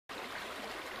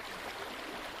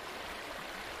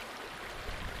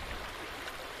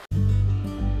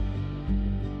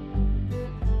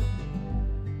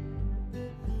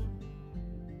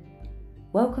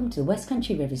Welcome to the West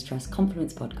Country Rivers Trust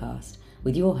Confluence podcast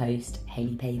with your host,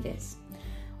 Hayley Pavis.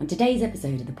 On today's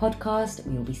episode of the podcast,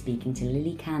 we will be speaking to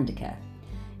Lily Khandker.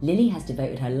 Lily has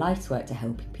devoted her life's work to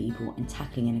helping people and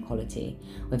tackling inequality,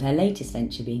 with her latest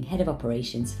venture being Head of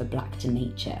Operations for Black to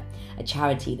Nature, a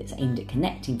charity that's aimed at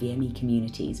connecting VME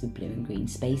communities with blue and green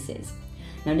spaces.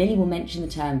 Now, Lily will mention the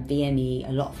term VME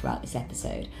a lot throughout this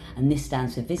episode, and this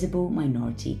stands for Visible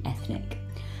Minority Ethnic.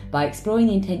 By exploring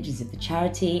the intentions of the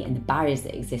charity and the barriers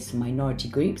that exist for minority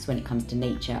groups when it comes to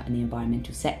nature and the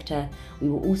environmental sector, we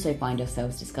will also find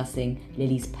ourselves discussing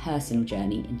Lily's personal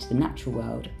journey into the natural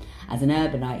world as an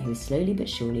urbanite who is slowly but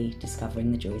surely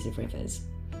discovering the joys of rivers.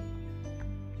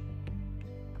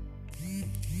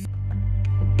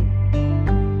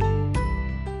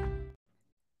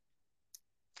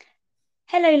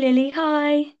 Hello, Lily.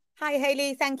 Hi. Hi,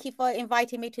 Hayley. Thank you for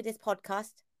inviting me to this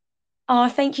podcast. Oh,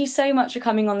 thank you so much for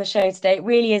coming on the show today. It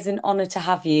really is an honour to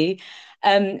have you.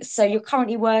 So you're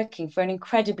currently working for an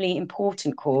incredibly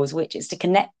important cause, which is to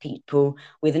connect people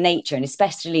with nature, and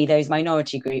especially those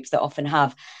minority groups that often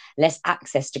have less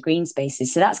access to green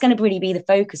spaces. So that's going to really be the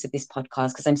focus of this podcast,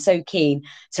 because I'm so keen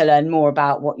to learn more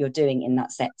about what you're doing in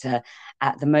that sector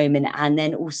at the moment, and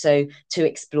then also to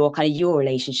explore kind of your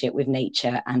relationship with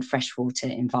nature and freshwater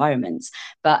environments.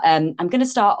 But I'm going to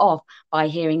start off by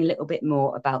hearing a little bit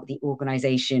more about the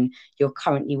organisation you're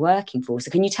currently working for.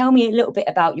 So can you tell me a little bit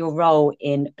about your role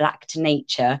in Black to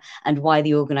Nature and why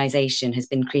the organisation has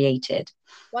been created?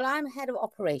 Well, I'm head of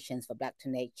operations for Black to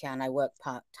Nature, and I work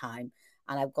part-time,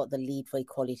 and I've got the lead for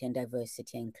equality and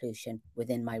diversity and inclusion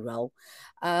within my role.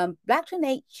 Black to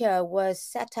Nature was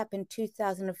set up in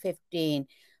 2015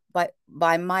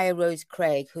 by Maya Rose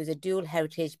Craig, who's a dual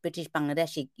heritage British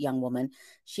Bangladeshi young woman.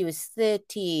 She was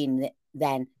 13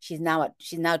 then. She's now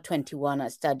 21,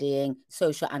 studying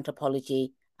social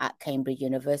anthropology at Cambridge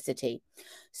University.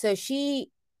 So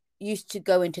she used to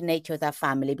go into nature with her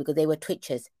family because they were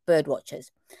twitchers, bird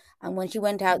watchers. And when she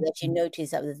went out there, she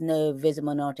noticed that there's no visible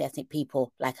minority ethnic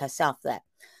people like herself there.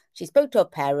 She spoke to her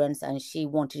parents and she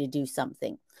wanted to do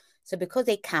something. So because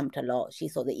they camped a lot, she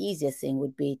thought the easiest thing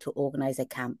would be to organize a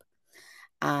camp.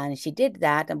 And she did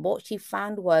that. And what she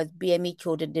found was BME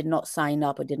children did not sign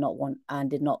up or did not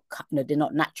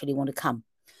naturally want to come.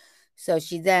 So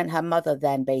her mother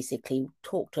then basically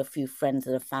talked to a few friends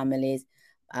of the families,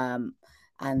 and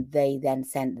they then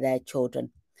sent their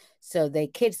children. So the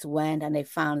kids went, and they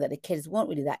found that the kids weren't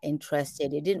really that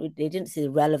interested. They didn't see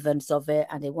the relevance of it,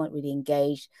 and they weren't really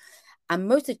engaged. And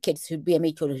most of the kids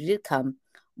BME children who did come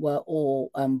were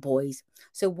all boys.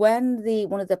 So when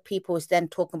one of the people was then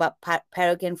talking about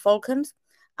peregrine falcons,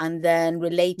 and then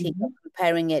relating,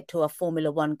 comparing it to a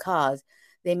Formula One cars,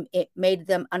 it made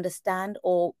them understand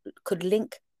or could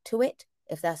link to it,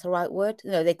 if that's the right word.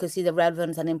 They could see the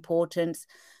relevance and importance.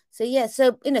 So yeah,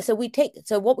 so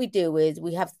what we do is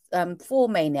we have 4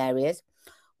 main areas.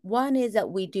 One is that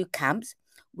we do camps.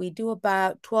 We do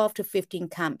about 12 to 15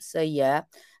 camps a year,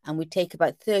 and we take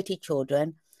about 30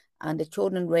 children, and the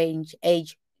children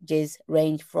ages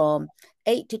range from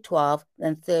 8 to 12,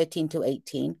 then 13 to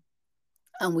 18.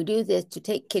 And we do this to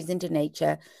take kids into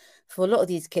nature. For a lot of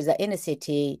these kids are inner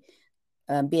city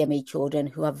BME children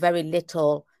who have very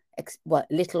little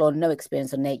or no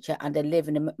experience of nature,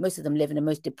 and most of them live in the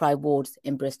most deprived wards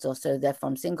in Bristol. So they're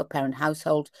from single parent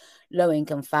households, low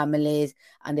income families,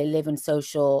 and they live in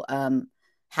social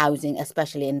housing,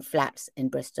 especially in flats in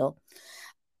Bristol.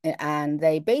 And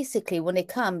they basically, when they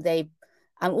come, and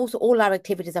also all our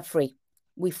activities are free.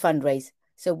 We fundraise,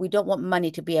 so we don't want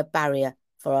money to be a barrier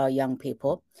for our young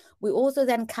people. We also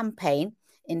then campaign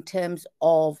in terms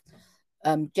of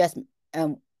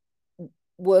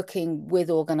working with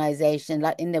organizations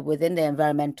within the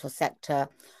environmental sector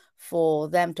for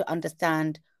them to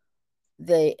understand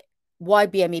why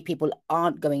BME people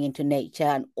aren't going into nature,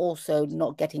 and also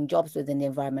not getting jobs within the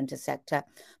environmental sector,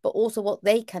 but also what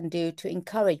they can do to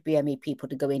encourage BME people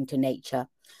to go into nature.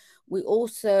 We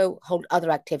also hold other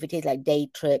activities like day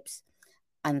trips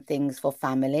and things for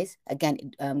families, again,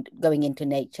 going into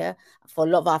nature. For a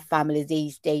lot of our families,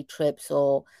 these day trips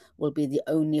will be the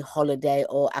only holiday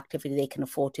or activity they can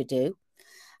afford to do.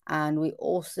 And we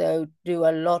also do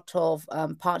a lot of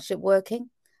partnership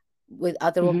working with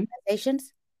other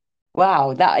organizations.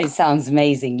 Wow, sounds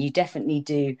amazing. You definitely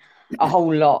do a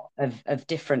whole lot of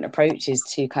different approaches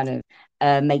to kind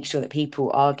of make sure that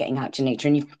people are getting out to nature.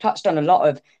 And you've touched on a lot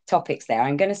of topics there.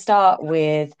 I'm going to start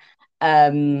with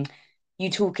you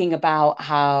talking about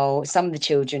how some of the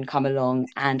children come along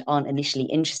and aren't initially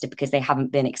interested because they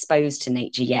haven't been exposed to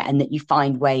nature yet, and that you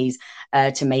find ways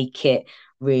to make it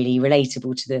really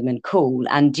relatable to them and cool.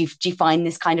 And do you find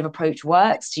this kind of approach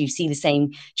works? Do you see the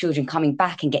same children coming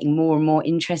back and getting more and more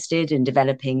interested and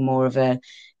developing more of a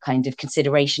kind of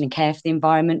consideration and care for the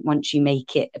environment once you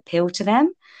make it appeal to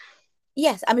them?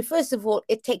 Yes, I mean, first of all,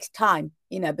 it takes time,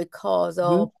 because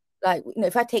Mm-hmm. of like,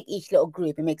 if I take each little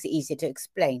group, it makes it easier to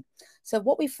explain. So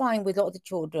what we find with a lot of the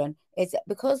children is that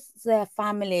because their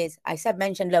families,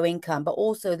 mentioned low income, but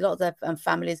also a lot of their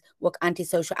families work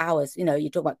antisocial hours. You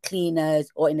talk about cleaners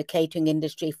or in the catering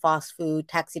industry, fast food,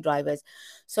 taxi drivers.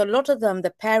 So a lot of them, the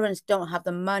parents don't have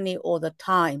the money or the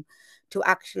time to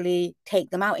actually take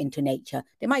them out into nature.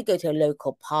 They might go to a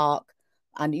local park,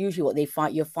 and usually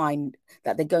what you'll find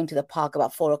that they're going to the park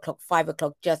about 4 o'clock, 5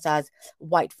 o'clock, just as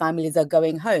white families are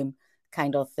going home,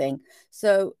 kind of thing.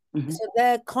 So, Mm-hmm. so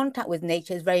their contact with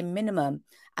nature is very minimum,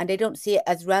 and they don't see it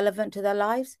as relevant to their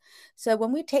lives. So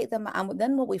when we take them, and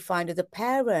then what we find is the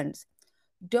parents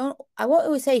don't, I won't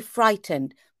always say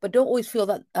frightened, but don't always feel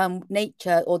that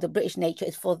nature or the British nature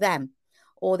is for them,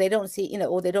 or they don't see,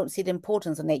 or they don't see the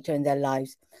importance of nature in their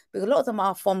lives. Because a lot of them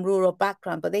are from rural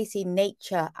background, but they see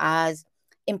nature as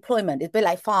employment. It's a bit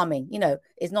like farming,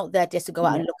 it's not there just to go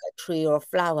out Yeah. and look at a tree or a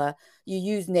flower. You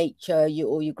use nature,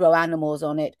 or you grow animals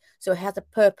on it. So it has a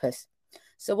purpose.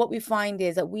 So what we find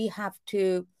is that we have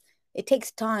to, it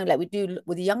takes time, like we do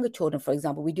with the younger children, for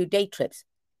example, we do day trips,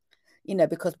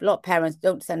 because a lot of parents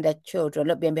don't send their children,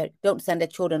 don't send their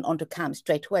children onto camp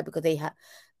straight away, because they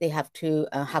have to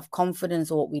have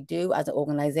confidence in what we do as an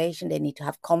organization. They need to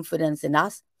have confidence in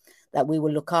us that we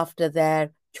will look after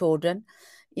their children,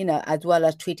 as well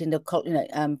as feeding them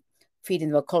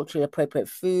a culturally appropriate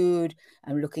food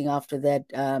and looking after their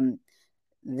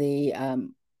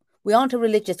the we aren't a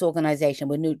religious organization,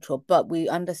 we're neutral, but we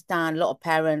understand a lot of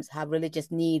parents have religious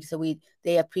needs, so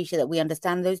they appreciate that we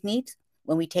understand those needs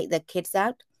when we take their kids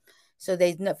out. So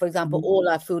there's no, for example, Mm-hmm. all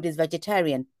our food is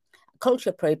vegetarian, culture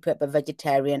appropriate, but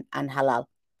vegetarian and halal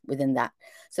within that.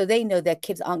 So they know their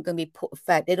kids aren't going to be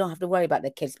fed. They don't have to worry about their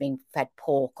kids being fed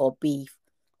pork or beef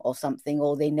or something,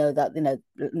 or they know that,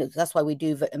 that's why we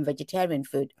do vegetarian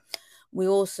food. We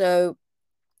also,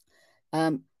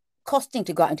 costing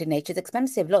to go out into nature is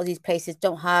expensive. A lot of these places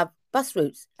don't have bus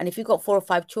routes. And if you've got 4 or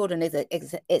 5 children,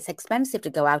 it's expensive to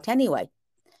go out anyway,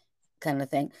 kind of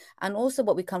thing. And also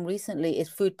what we come recently is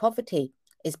food poverty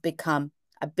is become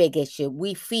a big issue.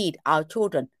 We feed our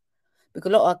children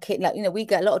because a lot of kids, we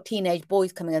get a lot of teenage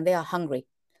boys coming and they are hungry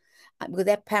because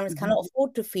their parents Mm-hmm. cannot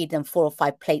afford to feed them 4 or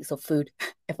 5 plates of food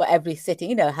for every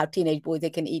sitting. You know how teenage boys, they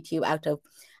can eat you out of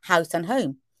house and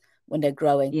home when they're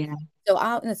growing. Yeah. So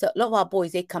so a lot of our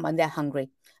boys, they come and they're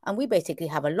hungry, and we basically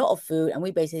have a lot of food, and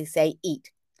we basically say, eat.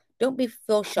 Don't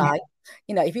feel shy.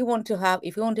 If you want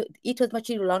to eat as much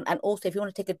as you want, and also if you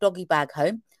want to take a doggy bag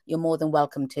home, you're more than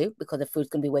welcome to, because the food's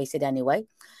going to be wasted anyway.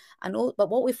 But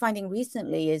what we're finding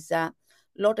recently is that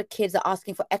a lot of kids are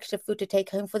asking for extra food to take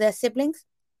home for their siblings,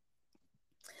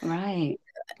 Right.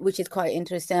 which is quite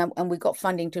interesting. And we got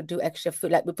funding to do extra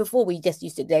food. Like before, we just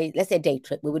used to let's say day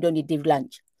trip, we would only do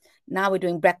lunch. Now we're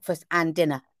doing breakfast and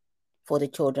dinner for the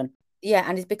children. Yeah,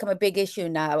 and it's become a big issue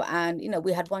now. And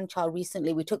we had one child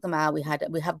recently. We took them out. We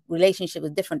have relationship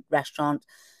with different restaurants,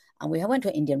 and we went to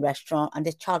an Indian restaurant, and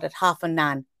this child had half a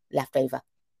naan left over.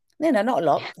 Not a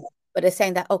lot, but they're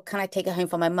saying that, oh, can I take her home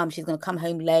for my mum? She's going to come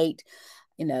home late,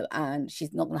 and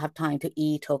she's not going to have time to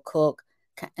eat or cook.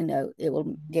 It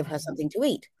will give her something to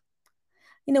eat.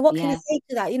 What can you Yes. say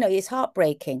to that? It's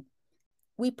heartbreaking.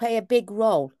 We play a big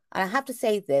role. And I have to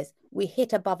say this, we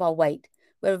hit above our weight.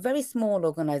 We're a very small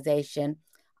organization.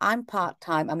 I'm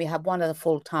part-time and we have one other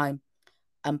full-time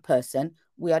person.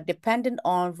 We are dependent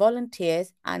on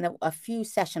volunteers and a few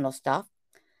sessional staff.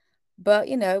 But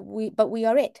we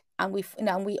are it. And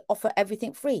we offer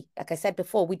everything free. Like I said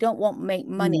before, we don't want make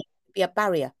money Mm. be a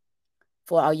barrier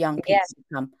for our young Yeah. people to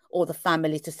come, or the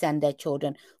families to send their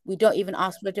children. We don't even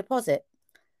ask for a deposit.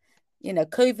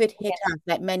 COVID hit us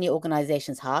like many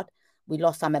organizations hard. We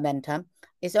lost our momentum.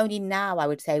 It's only now, I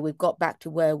would say, we've got back to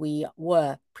where we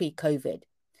were pre-COVID.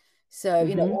 So,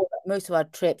 Mm-hmm. most of our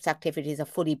trips, activities are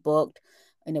fully booked.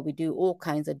 We do all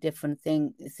kinds of different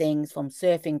things from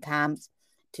surfing camps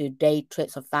to day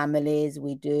trips for families.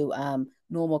 We do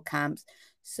normal camps.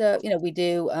 So, we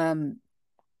do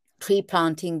tree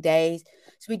planting days.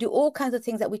 So we do all kinds of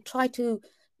things that we try to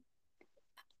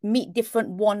meet different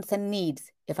wants and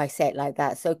needs, if I say it like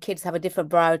that. So kids have a different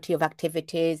variety of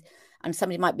activities, and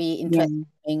somebody might be Yeah. interested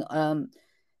in,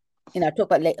 I'll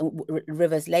talk about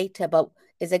rivers later, but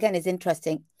it's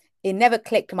interesting. It never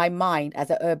clicked to my mind as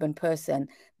an urban person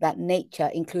that nature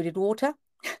included water.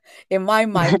 In my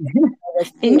mind, it was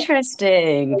food.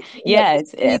 Interesting. You know, Yeah,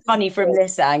 just it's food. funny from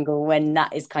this angle when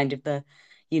that is kind of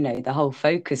the whole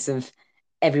focus of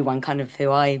everyone kind of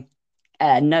who I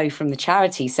know from the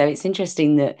charity. So it's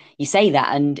interesting that you say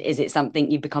that. And is it something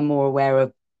you've become more aware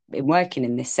of in working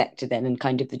in this sector then, and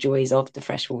kind of the joys of the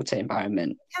freshwater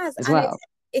environment It has, as and well?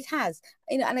 it has,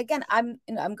 and again, I'm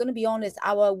going to be honest.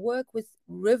 Our work with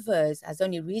rivers has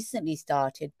only recently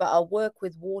started, but our work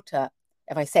with water,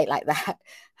 if I say it like that,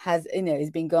 has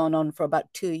been going on for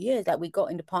about 2 years. That we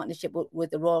got into partnership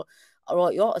with the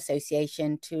Royal Yacht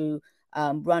Association to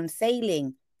run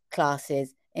sailing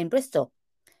classes in Bristol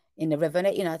in the river.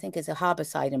 I think it's a harbour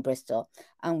side in Bristol,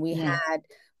 and Yeah.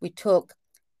 we took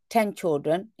 10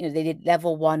 children. They did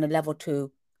level 1 and level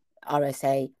 2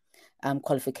 RSA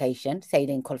qualification,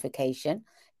 sailing qualification.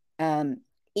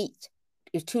 Each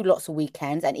it was 2 lots of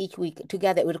weekends, and each week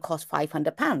together it would have cost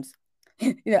 £500.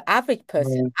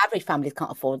 Average families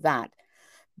can't afford that.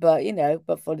 But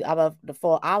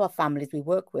for our families we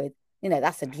work with,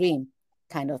 that's a dream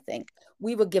kind of thing.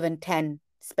 We were given 10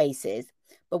 spaces,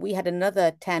 but we had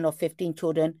another 10 or 15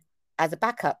 children as a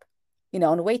backup,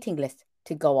 on a waiting list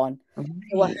to go on.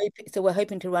 Right. So we're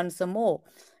hoping to run some more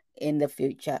in the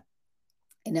future.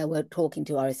 We're talking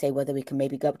to RSA whether we can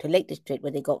maybe go up to Lake District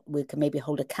where we can maybe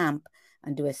hold a camp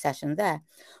and do a session there.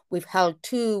 We've held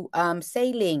 2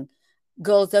 sailing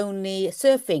girls only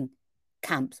surfing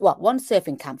camps. Well, one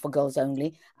surfing camp for girls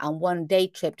only and one day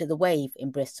trip to the Wave in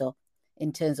Bristol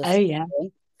in terms of Oh yeah.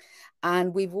 surfing.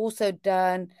 And we've also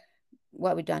done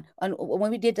what we've done. And when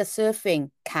we did the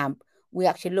surfing camp, we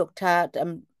actually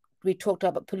we talked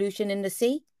about pollution in the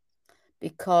sea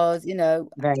because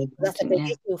Very that's a important. big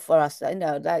Yeah. issue for us.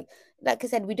 Like I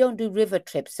said, we don't do river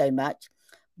trips so much,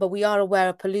 but we are aware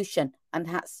of pollution and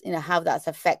how that's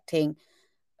affecting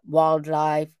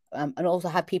wildlife, and also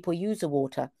how people use the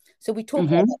water. So we talk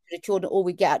about Hmm. that to the children, or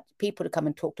we get people to come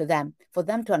and talk to them for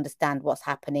them to understand what's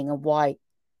happening and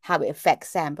how it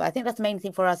affects them. But I think that's the main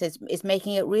thing for us is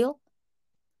making it real.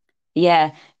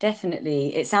 Yeah,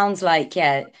 definitely. It sounds like,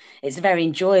 yeah, it's a very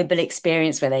enjoyable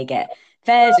experience where they get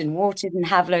fed and watered and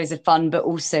have loads of fun, but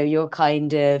also you're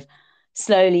kind of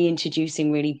slowly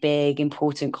introducing really big,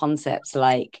 important concepts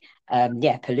like,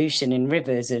 yeah, pollution in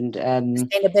rivers and kind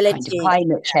of Sustainability.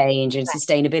 climate change and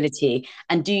sustainability.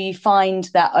 And do you find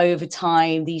that over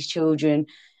time these children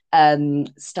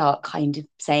start kind of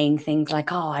saying things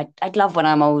like, "Oh, I'd love when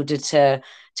I'm older to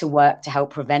work to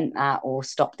help prevent that or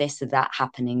stop this or that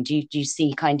happening"? Do you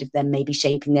see kind of them maybe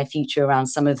shaping their future around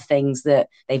some of the things that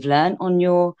they've learned on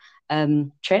your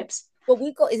trips? What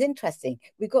we got is interesting.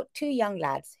 We got 2 young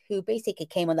lads who basically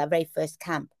came on that very first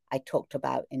camp I talked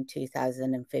about in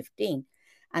 2015,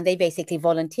 and they basically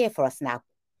volunteer for us now.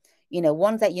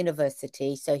 One's at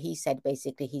university, so he said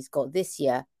basically he's got this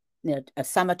year, a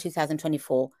summer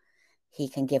 2024, he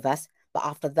can give us. But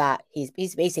after that, he's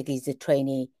a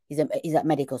trainee. He's at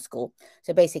medical school.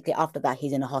 So basically, after that,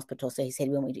 he's in a hospital. So he said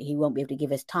he won't be able to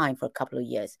give us time for a couple of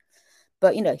years.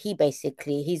 But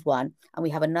he's one, and we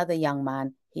have another young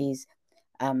man. He's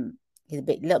a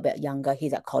little bit younger.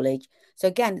 He's at college. So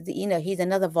again, he's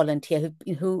another volunteer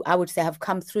who I would say have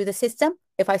come through the system,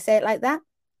 if I say it like that.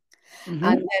 And Hmm.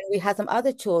 then we had some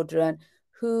other children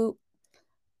who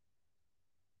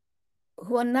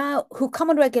who come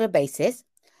on a regular basis.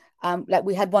 Like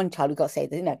we had one child, we got to say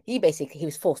that, he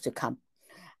was forced to come.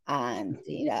 And,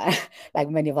 like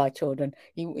many of our children,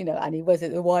 and he was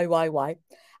at the why.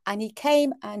 And he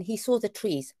came and he saw the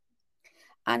trees.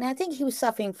 And I think he was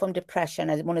suffering from depression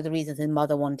as one of the reasons his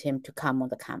mother wanted him to come on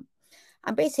the camp.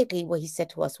 And basically what he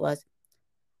said to us was,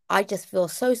 I just feel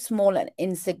so small and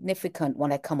insignificant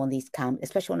when I come on these camps,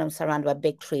 especially when I'm surrounded by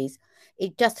big trees.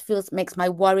 It just makes my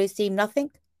worries seem nothing.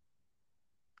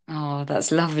 Oh,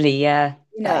 that's lovely. Yeah,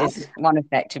 You that know, is one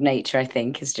effect of nature, I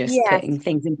think, is just yes, putting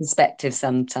things in perspective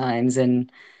sometimes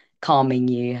and calming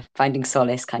you, finding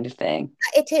solace kind of thing.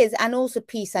 it is, and also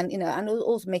peace, and and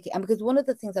also make it. And because one of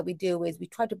the things that we do is we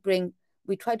try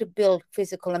to build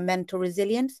physical and mental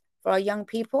resilience for our young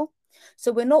people.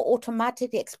 So we're not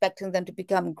automatically expecting them to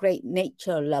become great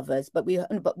nature lovers, but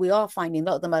we are finding a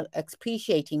lot of them are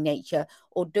appreciating nature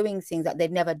or doing things that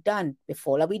they've never done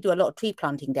before. Like we do a lot of tree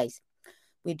planting days.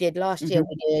 We did last year. Hmm.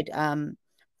 We did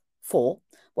 4.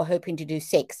 We're hoping to do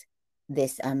 6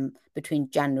 this between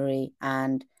January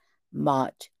and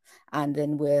March, and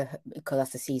then because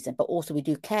that's the season. But also we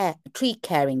do tree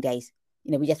caring days.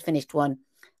 We just finished one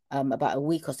about a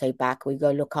week or so back. We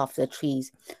go look after the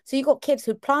trees. So you got kids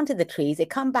who planted the trees. They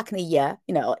come back in a year,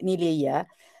 nearly a year,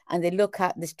 and they look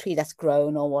at this tree that's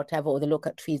grown or whatever, or they look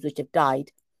at trees which have died,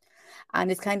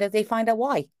 and it's kind of they find out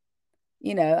why,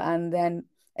 and then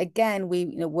again we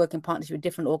work in partnership with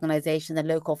different organizations and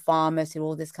local farmers and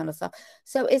all this kind of stuff.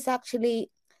 So it's actually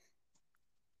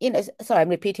sorry, I'm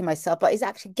repeating myself, but it's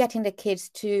actually getting the kids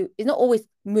to, it's not always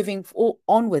moving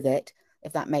on with it,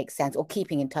 if that makes sense, or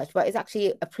keeping in touch, but it's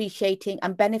actually appreciating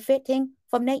and benefiting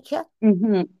from nature.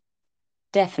 Hmm.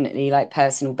 Definitely, like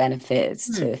personal benefits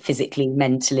Hmm. to physically,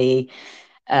 mentally,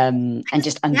 and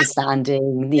just Yeah,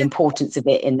 understanding the importance of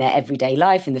it in their everyday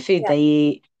life, in the food yeah. they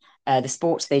eat, the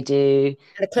sports they do.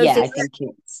 And the clothes Yeah, they I wear, think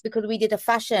it's because we did a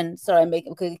fashion, sorry,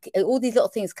 because all these little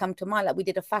things come to mind. Like we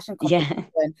did a fashion yeah.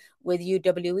 competition with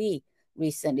UWE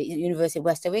recently, University of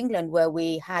West of England, where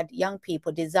we had young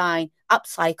people design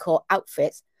upcycle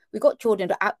outfits. We got children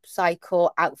to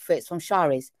upcycle outfits from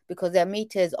sharis because they're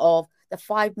meters of the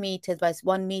 5 meters by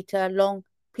 1 meter long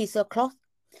piece of cloth.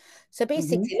 So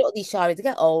Hmm. basically, a lot of these sharis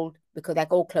get old because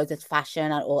like all clothes is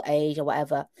fashion or age or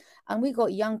whatever. And we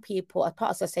got young people as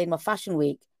part of Sustainable Fashion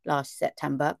Week last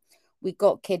September. We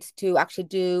got kids to actually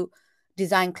do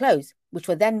design clothes, which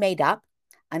were then made up,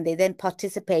 and they then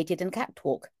participated in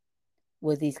catwalk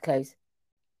with these clothes.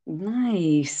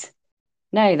 Nice.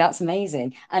 No, that's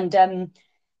amazing. And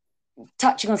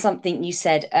touching on something you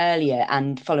said earlier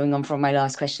and following on from my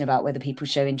last question about whether people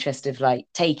show interest of like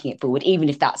taking it forward, even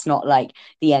if that's not like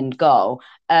the end goal,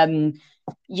 um,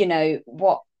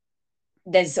 what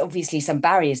there's obviously some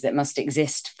barriers that must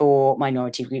exist for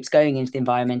minority groups going into the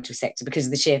environmental sector because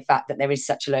of the sheer fact that there is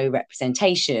such a low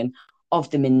representation of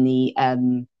them in the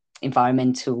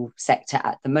environmental sector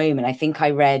at the moment. I think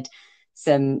I read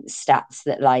some stats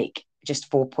that like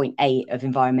just 4.8 of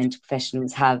environmental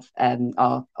professionals are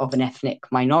of an ethnic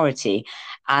minority.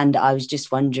 And I was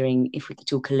just wondering if we could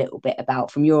talk a little bit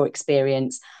about, from your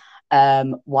experience,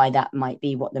 why that might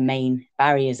be, what the main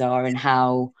barriers are, and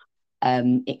how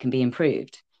it can be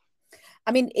improved.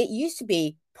 I mean, it used to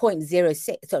be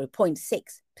 0.06, sorry,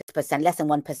 0.6%, less than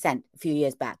 1% a few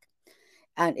years back.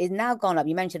 And it's now gone up.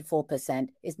 You mentioned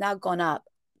 4%. It's now gone up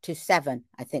to 7,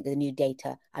 I think, the new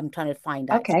data. I'm trying to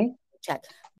find out, Okay. check.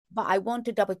 But I want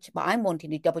to double check, but I'm wanting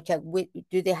to double check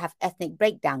do they have ethnic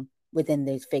breakdown within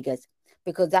those figures?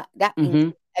 Because that includes Mm-hmm.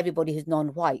 everybody who's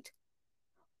non-white.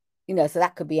 So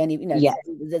that could be any, Yeah.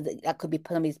 that could be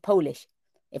somebody's Polish,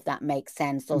 if that makes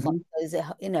sense, or Mm-hmm.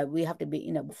 something. We have to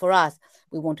be, for us,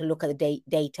 we want to look at the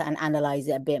data and analyze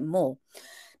it a bit more.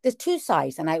 There's two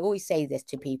sides, and I always say this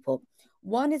to people.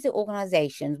 One is the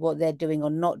organizations, what they're doing or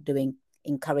not doing,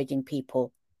 encouraging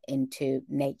people into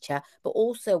nature, but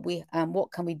also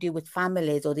what can we do with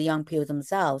families or the young people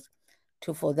themselves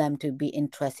for them to be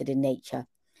interested in nature.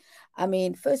 I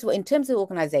mean, first of all, in terms of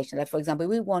organization, like for example,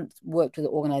 we once worked with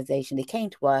an organization. They came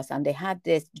to us and they had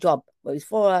this job. It was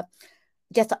for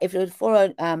just if it was for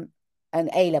an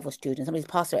A level student, somebody's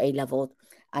passed their A level,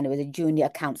 and it was a junior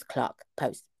accounts clerk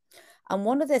post. And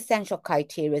one of the essential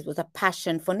criteria was a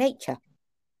passion for nature.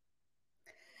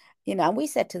 And we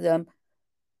said to them,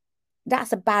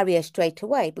 that's a barrier straight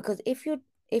away because if you're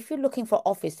looking for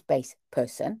office space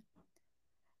person,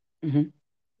 Mm-hmm.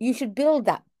 you should build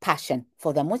that passion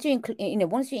for them. Once you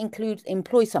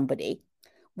employ somebody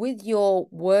with your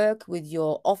work, with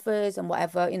your offers and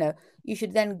whatever, you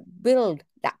should then build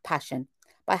that passion.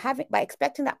 By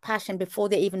expecting that passion before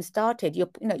they even started,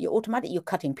 you're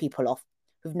cutting people off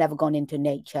who've never gone into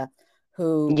nature,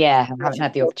 who Yeah, I haven't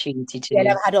had the opportunity yeah, to.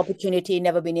 never had opportunity,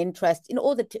 never been interested in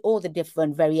all the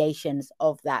different variations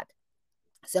of that.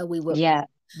 So we work, Yeah,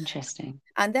 interesting.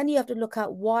 and then you have to look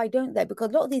at why don't they? Because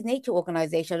a lot of these nature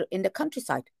organizations in the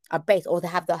countryside are based, or they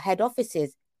have their head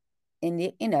offices in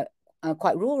the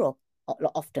quite rural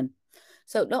often.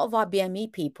 So a lot of our BME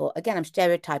people, again, I'm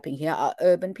stereotyping here, are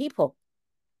urban people.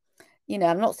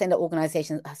 I'm not saying that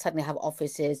organizations suddenly have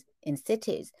offices in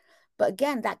cities, but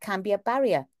again, that can be a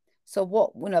barrier. So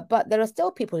but there are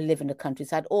still people who live in the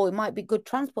countryside, or it might be good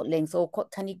transport links, or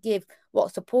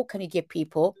what support can you give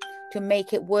people to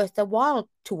make it worth the while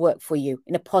to work for you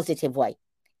in a positive way?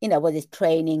 Whether it's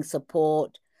training,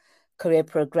 support, career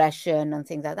progression, and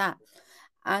things like that.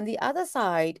 And the other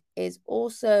side is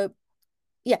also,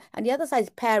 yeah, and the other side is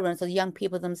parents or young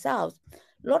people themselves.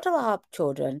 A lot of our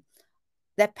children,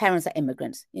 their parents are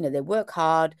immigrants. They work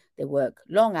hard, they work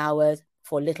long hours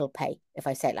for little pay, if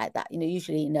I say it like that.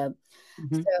 Usually,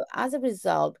 Mm-hmm. so as a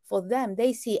result, for them,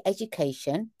 they see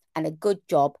education and a good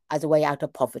job as a way out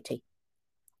of poverty.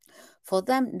 For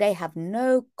them, they have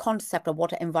no concept of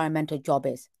what an environmental job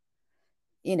is.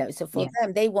 So for Yeah.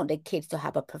 them, they want their kids to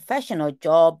have a professional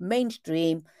job,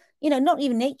 mainstream, not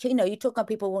even nature. You talk about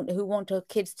people who want their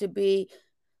kids to be,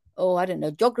 oh, I don't know,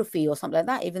 geography or something like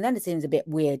that. Even then, it seems a bit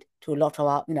weird to a lot of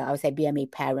our, I would say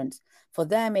BME parents. For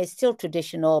them, it's still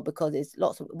traditional because it's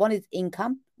one is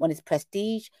income, one is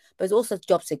prestige, but it's also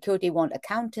job security. Want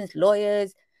accountants,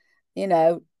 lawyers,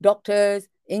 doctors,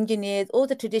 engineers, all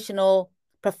the traditional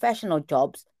professional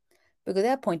jobs, because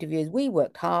their point of view is we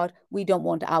worked hard. We don't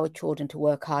want our children to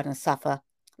work hard and suffer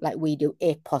like we do,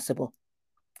 if possible.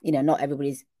 Not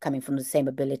everybody's coming from the same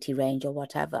ability range or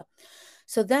whatever.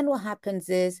 So then what happens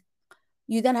is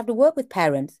you then have to work with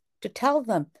parents to tell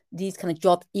them these kind of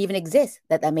jobs even exist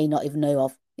that they may not even know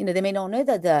of. They may not know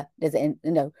that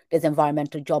there's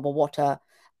environmental job or water.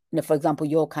 For example,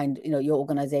 your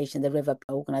organization, the River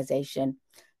organization.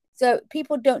 So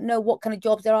people don't know what kind of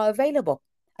jobs there are available,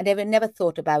 and they've never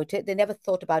thought about it. They never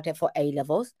thought about it for A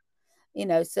levels.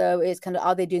 So it's kind of,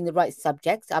 are they doing the right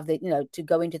subjects? Have they, to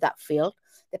go into that field?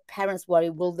 The parents worry,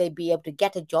 will they be able to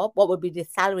get a job? What would be the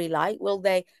salary like? Will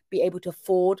they be able to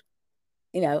afford,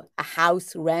 a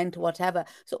house, rent, whatever?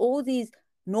 So all these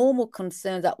normal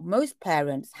concerns that most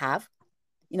parents have,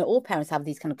 all parents have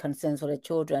these kind of concerns for their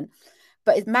children,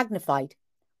 but it's magnified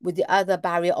with the other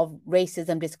barrier of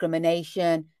racism,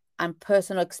 discrimination, and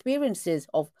personal experiences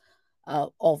of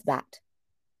that.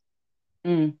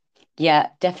 Yeah,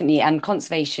 definitely. And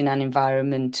conservation and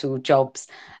environmental jobs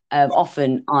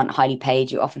often aren't highly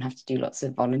paid. You often have to do lots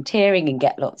of volunteering and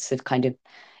get lots of kind of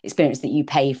experience that you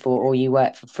pay for or you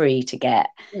work for free to get.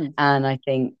 And I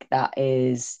think that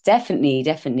is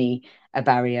definitely a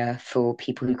barrier for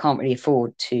people who can't really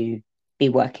afford to be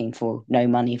working for no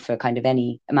money for kind of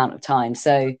any amount of time.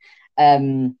 So,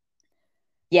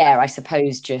 yeah, I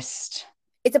suppose just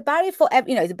it's a barrier for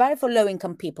it's a barrier for low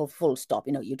income people, full stop.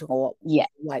 You talk about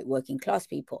white working class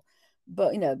people,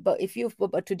 but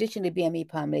but traditionally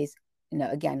BME families,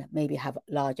 again, maybe have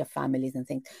larger families and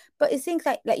things, but it seems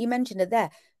like you mentioned it there,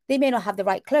 they may not have the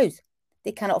right clothes,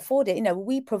 they cannot afford it.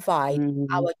 We provide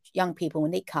our young people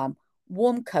when they come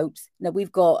warm coats.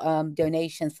 We've got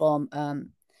donations from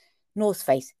North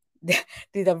Face.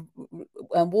 These are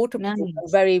waterproof,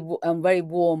 nice. very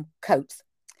warm coats.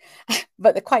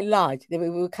 But they're quite large. We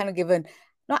were kind of given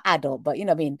not adult, but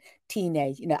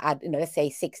teenage, let's say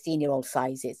 16-year-old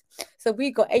sizes. So we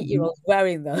got 8-year-olds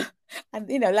wearing them, and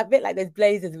a bit like those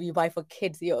blazers you buy for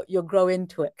kids, you'll grow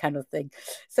into it kind of thing.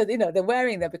 So they're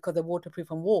wearing them because they're waterproof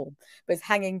and warm, but it's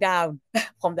hanging down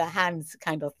from their hands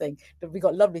kind of thing. We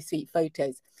got lovely sweet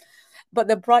photos. But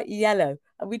the bright yellow,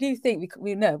 and we do think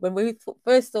we know when we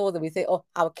first saw them, we say, oh,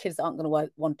 our kids aren't going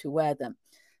to want to wear them.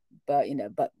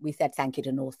 But we said thank you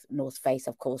to North Face,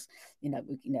 of course,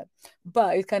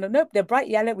 but it's kind of, nope, they're bright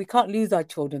yellow. We can't lose our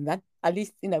children then. At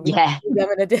least, we have to see them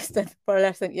in a distance,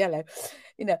 fluorescent yellow,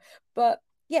 but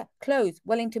yeah, clothes,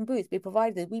 Wellington boots, we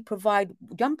provide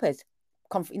jumpers,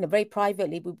 very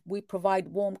privately. We provide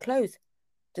warm clothes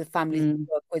to the families we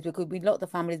work with, because we lot of the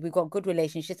families, we've got good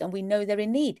relationships and we know they're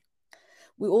in need.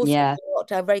 We also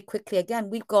got, very quickly again,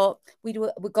 we've got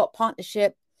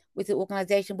partnership with the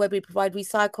organization where we provide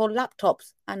recycled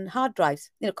laptops and hard drives,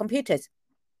 computers.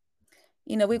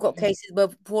 We've got cases where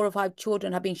 4 or 5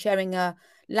 children have been sharing a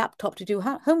laptop to do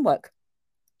homework.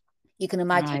 You can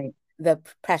imagine the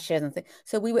pressures and things.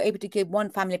 So we were able to give one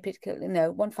family,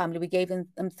 we gave them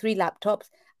 3 laptops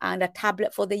and a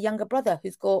tablet for their younger brother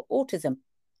who's got autism.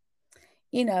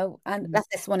 And that's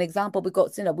just one example. We've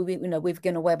got, we've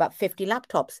given away about 50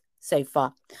 laptops so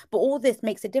far. But all this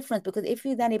makes a difference, because if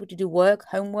you're then able to do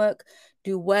homework,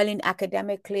 do well in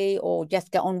academically, or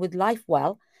just get on with life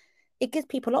well, it gives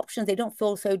people options. They don't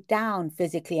feel so down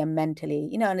physically and mentally,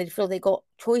 and they feel they got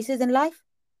choices in life.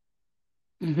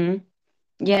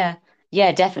 Yeah,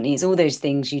 definitely. It's all those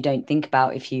things you don't think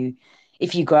about if you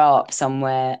grow up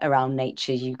somewhere around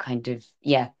nature. You kind of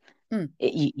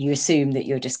you assume that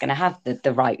you're just going to have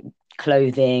the right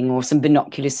clothing or some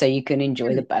binoculars so you can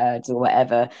enjoy the birds or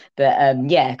whatever. But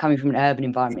coming from an urban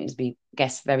environment, it'd be, I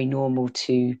guess, very normal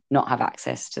to not have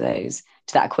access to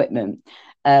that equipment.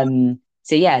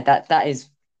 So yeah, that is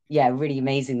really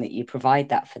amazing that you provide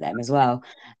that for them as well.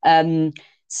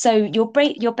 So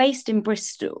you're based in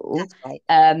Bristol. That's right.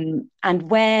 And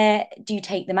where do you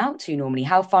take them out to normally?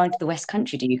 How far into the West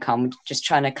Country do you come? Just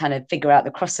trying to kind of figure out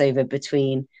the crossover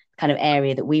between kind of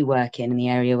area that we work in and the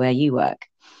area where you work.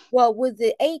 Well, with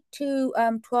the 8 to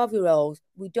 12-year-olds,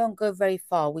 we don't go very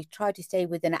far. We try to stay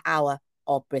within an hour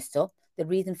of Bristol. The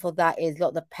reason for that is a lot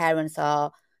of the parents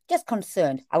are just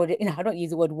concerned. I don't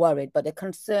use the word worried, but they're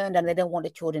concerned and they don't want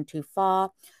the children too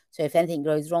far. So if anything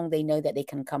goes wrong, they know that they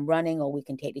can come running, or we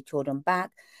can take the children back.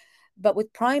 But with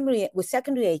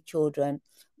secondary age children,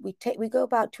 we go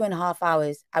about 2.5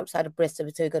 hours outside of Bristol.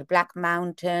 So we go to Black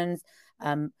Mountains,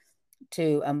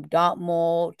 to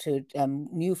Dartmoor, to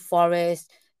New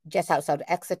Forest, just outside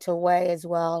Exeter Way as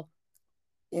well.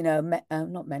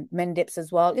 Not Mendips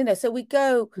as well. So we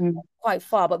go quite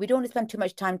far, but we don't want to spend too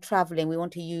much time traveling. We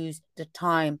want to use the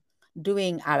time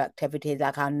doing our activities,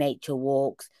 like our nature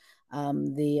walks,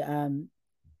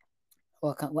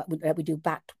 we do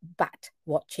bat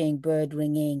watching, bird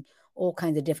ringing, all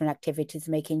kinds of different activities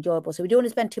to make it enjoyable. So we don't want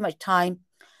to spend too much time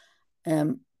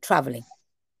traveling,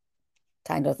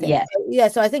 kind of thing. Yeah. So, yeah,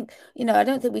 so I think, I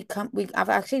don't think I've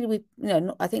actually,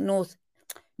 I think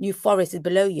New Forest is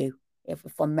below you, if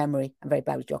from memory. I'm very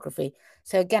bad with geography.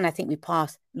 So again, I think we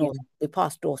passed Yeah.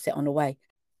 Dorset on the way.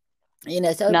 So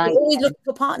we're Nice. always looking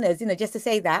for partners, just to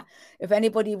say that if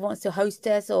anybody wants to host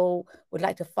us or would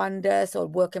like to fund us or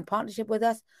work in partnership with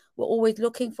us, we're always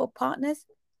looking for partners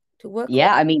to work with.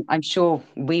 Yeah, I mean, I'm sure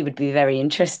we would be very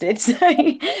interested. So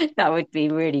that would be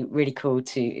really, really cool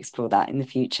to explore that in the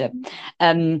future.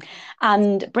 And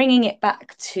bringing it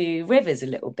back to rivers a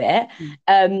little bit,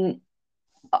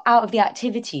 out of the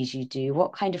activities you do,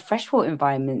 what kind of freshwater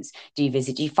environments do you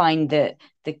visit? Do you find that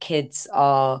the kids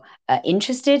are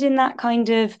interested in that kind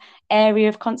of area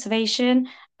of conservation,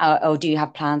 or do you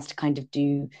have plans to kind of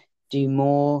do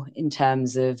more in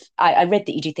terms of? I read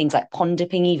that you do things like pond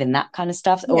dipping, even that kind of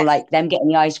stuff, or Yes. like them getting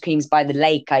the ice creams by the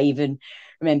lake. I even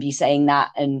remember you saying that.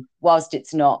 And whilst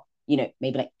it's not,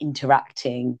 maybe like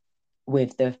interacting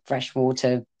with the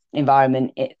freshwater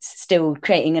environment, it's still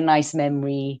creating a nice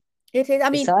memory It is. I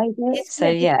mean, beside it. it's So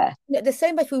yeah, there's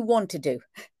so much we want to do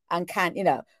and can,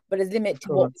 but there's limit of to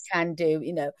what we course. can do,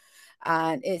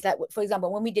 And it's like, for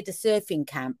example, when we did the surfing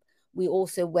camp, we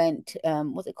also went,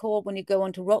 what's it called when you go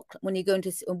onto rock, when you go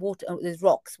into water, there's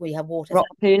rocks where you have water. So Rock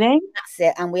pooling. that's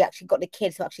it. And we actually got the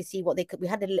kids to actually see what they could. We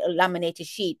had a little laminated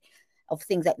sheet of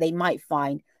things that they might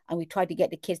find, and we tried to get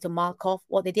the kids to mark off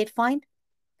what they did find,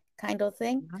 kind of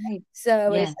thing. Right.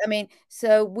 So Yeah.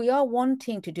 so we are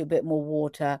wanting to do a bit more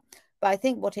water, but I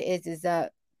think what it is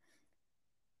that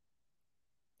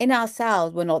in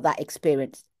ourselves we're not that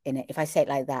experienced in it. If I say it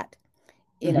like that,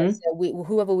 Hmm. so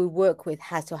whoever we work with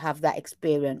has to have that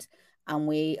experience, and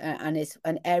and it's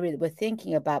an area that we're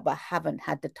thinking about, but haven't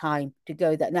had the time to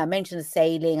go there. Now I mentioned the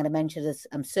sailing and I mentioned this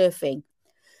surfing,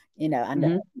 and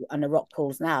Hmm. the rock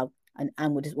pools now.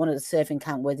 And we're just one of the surfing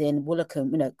camp within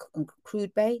Woolacombe,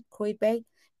 Croyd Bay,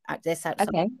 at this outside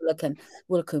Okay.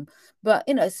 Woolacombe. But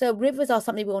so rivers are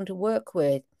something we want to work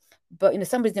with. But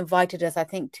somebody's invited us, I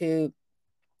think, to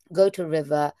go to a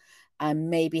river and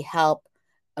maybe help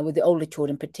with the older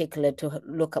children in particular to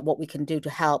look at what we can do to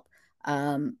help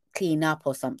clean up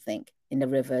or something in the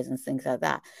rivers and things like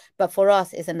that. But for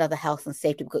us, it's another health and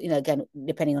safety because, again,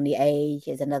 depending on the age,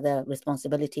 is another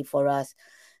responsibility for us.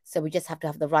 So we just have to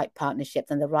have the right partnerships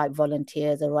and the right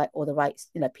volunteers, the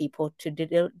right people to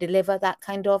deliver that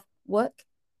kind of work.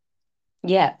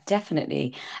 Yeah,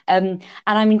 definitely. And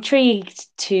I'm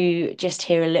intrigued to just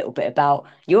hear a little bit about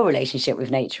your relationship with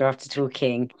nature after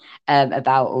talking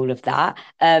about all of that.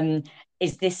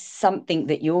 Is this something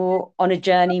that you're on a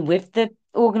journey with the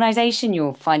organization?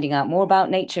 You're finding out more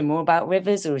about nature, more about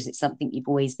rivers, or is it something you've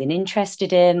always been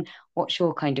interested in? What's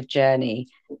your kind of journey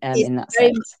It's in that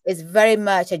very, sense? it's very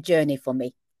much a journey for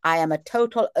me. I am a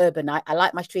total urbanite. I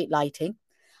like my street lighting.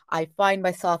 I find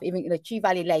myself even, Chew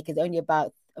Valley Lake is only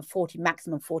about 40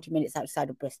 minutes outside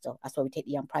of Bristol. That's why we take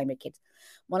the young primary kids.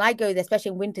 When I go there,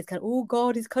 especially in winters, kind of, oh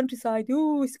God, it's countryside.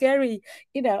 Oh, scary.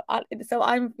 So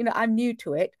I'm new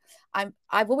to it.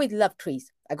 I've always loved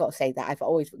trees. I got to say that. I've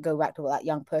always go back to what that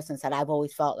young person said. I've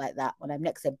always felt like that. When I'm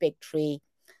next to a big tree,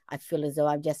 I feel as though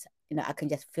I'm just, I can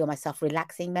just feel myself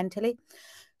relaxing mentally.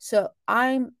 So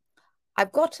I've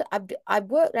worked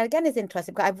again. It's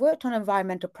interesting because I've worked on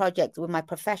environmental projects with my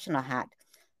professional hat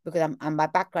because my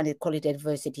background is quality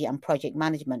diversity and project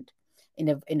management in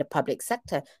the public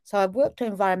sector. So I've worked on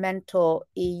environmental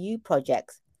EU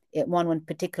projects. One in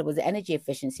particular was the energy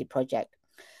efficiency project.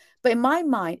 But in my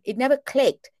mind, it never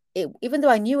clicked. Even though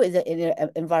I knew it was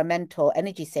an environmental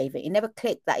energy saving, it never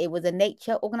clicked that it was a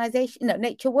nature organization,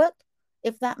 nature work,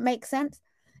 if that makes sense.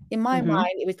 In my Hmm.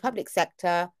 mind, it was public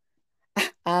sector,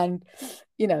 and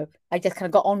I just kind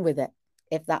of got on with it,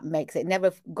 if that makes it.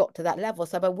 Never got to that level.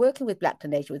 So I've been working with Black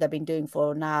Nature, which I've been doing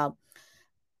for now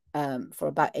for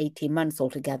about 18 months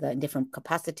altogether in different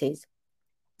capacities.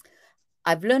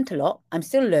 I've learned a lot. I'm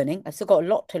still learning. I've still got a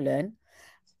lot to learn.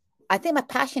 I think my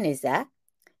passion is there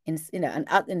and in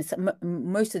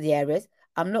most of the areas.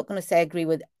 I'm not going to say agree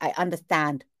with, I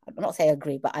understand. I'm not say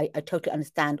agree, but I totally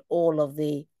understand all of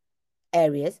the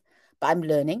areas, but I'm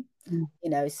learning,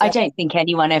 I so don't think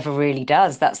anyone ever really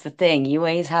does. That's the thing. You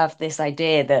always have this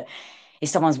idea that if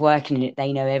someone's working in it,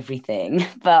 they know everything.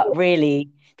 But really,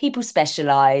 people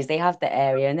specialize, they have the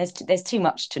area, and there's too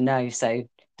much to know. So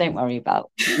don't worry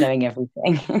about knowing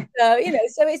everything. So,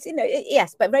 so it's,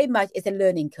 yes, but very much it's a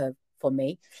learning curve for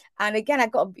me. And again, I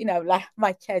got, like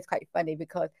my chair is quite funny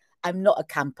because I'm not a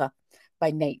camper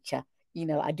by nature.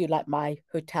 I do like my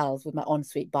hotels with my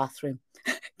ensuite bathroom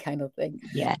kind of thing.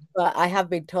 Yeah. But I have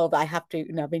been told that I have to,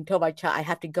 I've been told by child I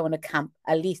have to go on a camp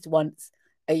at least once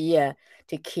a year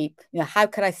to keep, how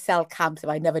can I sell camps if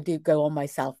I never do go on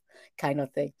myself, kind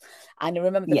of thing. And I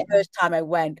remember the Yeah. first time I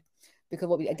went, because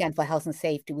again, for health and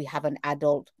safety, we have an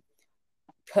adult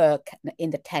per in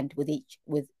the tent with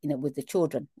with the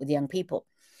children, with the young people.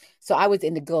 So I was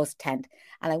in the girls' tent,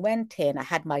 and I went in. I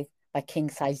had my king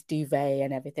size duvet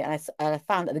and everything, and I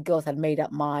found that the girls had made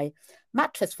up my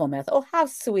mattress for me. I thought, oh, how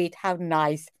sweet, how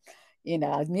nice. I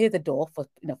was near the door for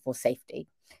for safety,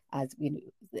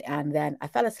 and then I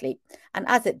fell asleep. And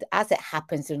as it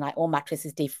happens, like all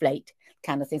mattresses deflate,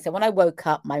 kind of thing. So when I woke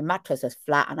up, my mattress was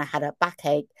flat, and I had a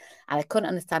backache, and I couldn't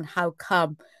understand how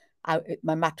come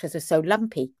my mattress was so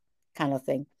lumpy, kind of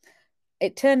thing.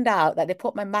 It turned out that they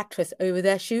put my mattress over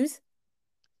their shoes.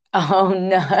 Oh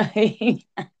no. you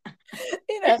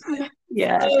know,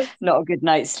 Yeah, so, not a good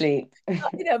night's sleep.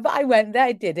 but I went there,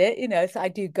 I did it, so I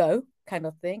do go, kind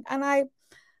of thing. And I'm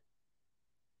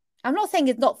not saying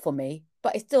it's not for me,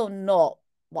 but it's still not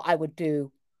what I would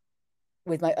do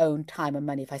with my own time and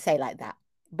money, if I say it like that.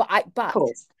 But Of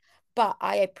course.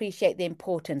 I appreciate the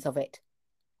importance of it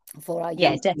for our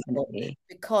Yeah, young people, definitely.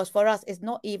 because for us it's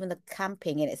not even the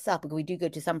camping in itself, because we do go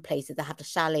to some places that have the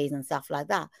chalets and stuff like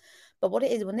that. But what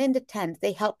it is, when they're in the tents,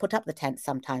 they help put up the tents.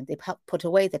 Sometimes they help put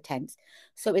away the tents,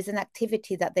 so it's an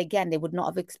activity that they would not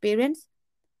have experienced,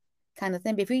 kind of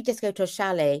thing. But if we just go to a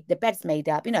chalet, the bed's made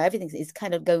up, everything is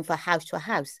kind of going from house to a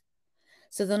house,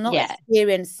 so they'll not Yeah.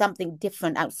 experience something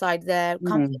different outside their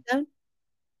comfort Mm. zone.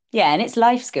 Yeah, and it's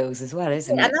life skills as well,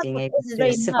 isn't Yeah, and it? that's Being what able this is to very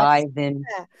nice. survive in.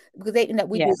 Yeah, because they,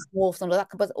 we Yeah. do dwarfs and all that,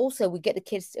 but also we get the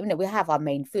kids. We have our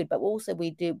main food, but also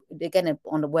we do again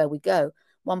on the where we go.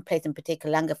 One place in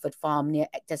particular, Langerford Farm, near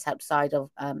just outside of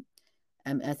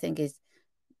I think is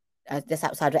just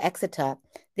outside of Exeter.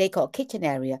 They got a kitchen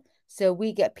area, so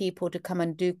we get people to come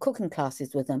and do cooking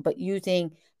classes with them, but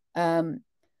using um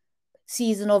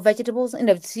seasonal vegetables,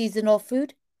 seasonal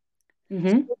food.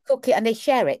 Hmm. Cook it and they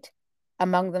share it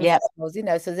among Yeah.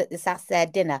 themselves, so that that's their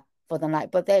dinner for the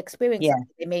night. But they experience Yeah.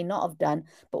 something they may not have done.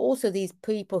 But also these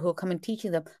people who are coming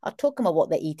teaching them are talking about what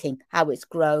they're eating, how it's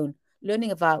grown,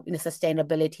 learning about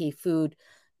sustainability, food,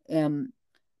 um,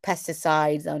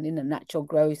 pesticides, and natural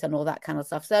growth and all that kind of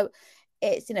stuff. So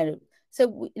it's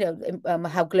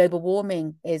how global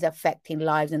warming is affecting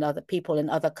lives and other people in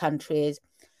other countries.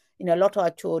 A lot of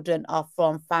our children are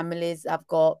from families that have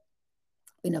got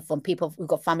from people who've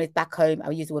got families back home.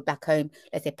 I use the word back home,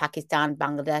 let's say Pakistan,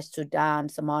 Bangladesh, Sudan,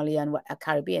 Somalia, and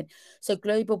Caribbean. So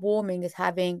global warming is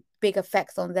having big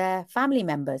effects on their family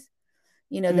members.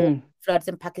 The Mm. floods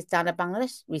in Pakistan and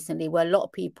Bangladesh recently, where a lot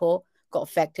of people got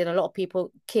affected, a lot of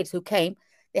people, kids who came,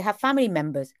 they have family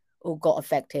members who got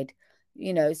affected.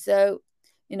 So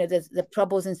there's the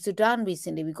troubles in Sudan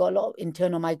recently. We got a lot of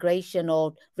internal migration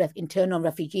or internal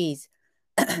refugees.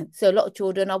 So a lot of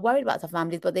children are worried about their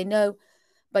families, but they know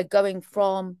by going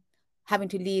from having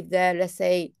to leave their, let's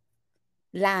say,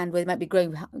 land where they might be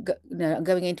growing,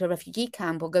 going into a refugee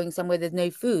camp or going somewhere there's no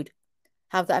food,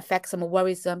 how that affects them or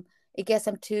worries them. It gets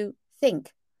them to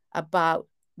think about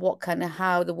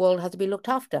how the world has to be looked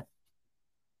after.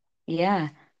 Yeah.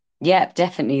 Yeah,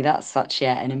 definitely. That's such,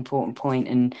 yeah, an important point,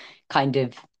 and kind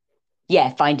of, yeah,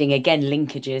 finding again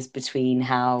linkages between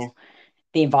how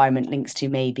the environment links to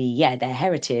maybe, yeah, their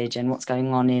heritage and what's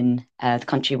going on in the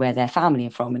country where their family are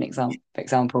from, for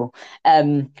example.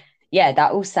 Yeah,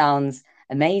 that all sounds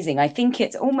amazing. I think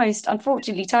it's almost,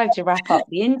 unfortunately, time to wrap up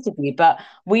the interview, but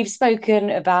we've spoken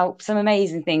about some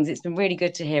amazing things. It's been really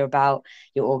good to hear about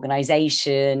your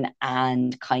organization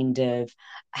and kind of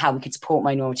how we could support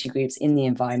minority groups in the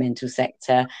environmental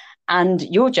sector and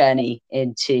your journey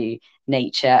into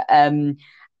nature.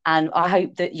 And I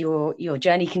hope that your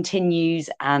journey continues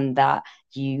and that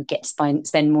you get to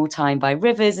spend more time by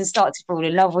rivers and start to fall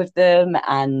in love with them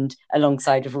and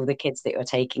alongside with all the kids that you're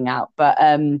taking out. But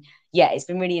yeah, it's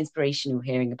been really inspirational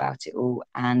hearing about it all.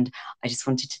 And I just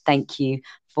wanted to thank you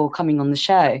for coming on the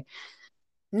show.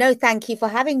 No, thank you for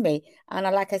having me. And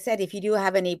like I said, if you do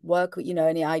have any work,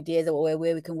 any ideas or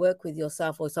where we can work with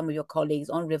yourself or some of your colleagues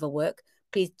on river work,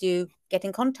 please do get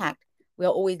in contact. We are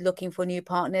always looking for new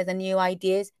partners and new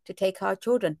ideas to take our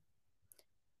children.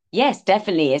 Yes,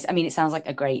 definitely. I mean, it sounds like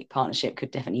a great partnership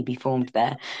could definitely be formed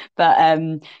there. But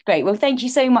great. Well, thank you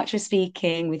so much for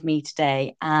speaking with me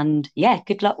today. And yeah,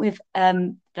 good luck with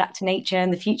Back to Nature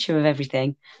and the future of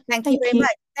everything. Thank you Thank very you.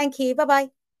 much. Thank you. Bye bye.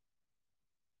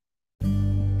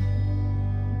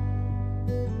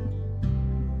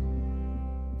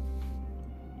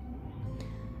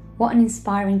 What an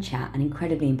inspiring chat and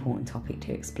incredibly important topic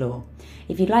to explore.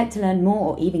 If you'd like to learn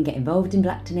more or even get involved in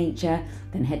Black to Nature,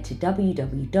 then head to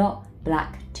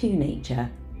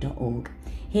www.black2nature.org.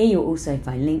 Here you'll also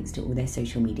find links to all their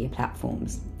social media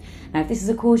platforms. Now, if this is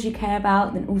a cause you care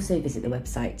about, then also visit the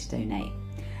website to donate.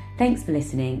 Thanks for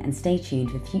listening and stay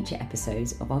tuned for future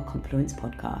episodes of our Confluence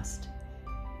podcast.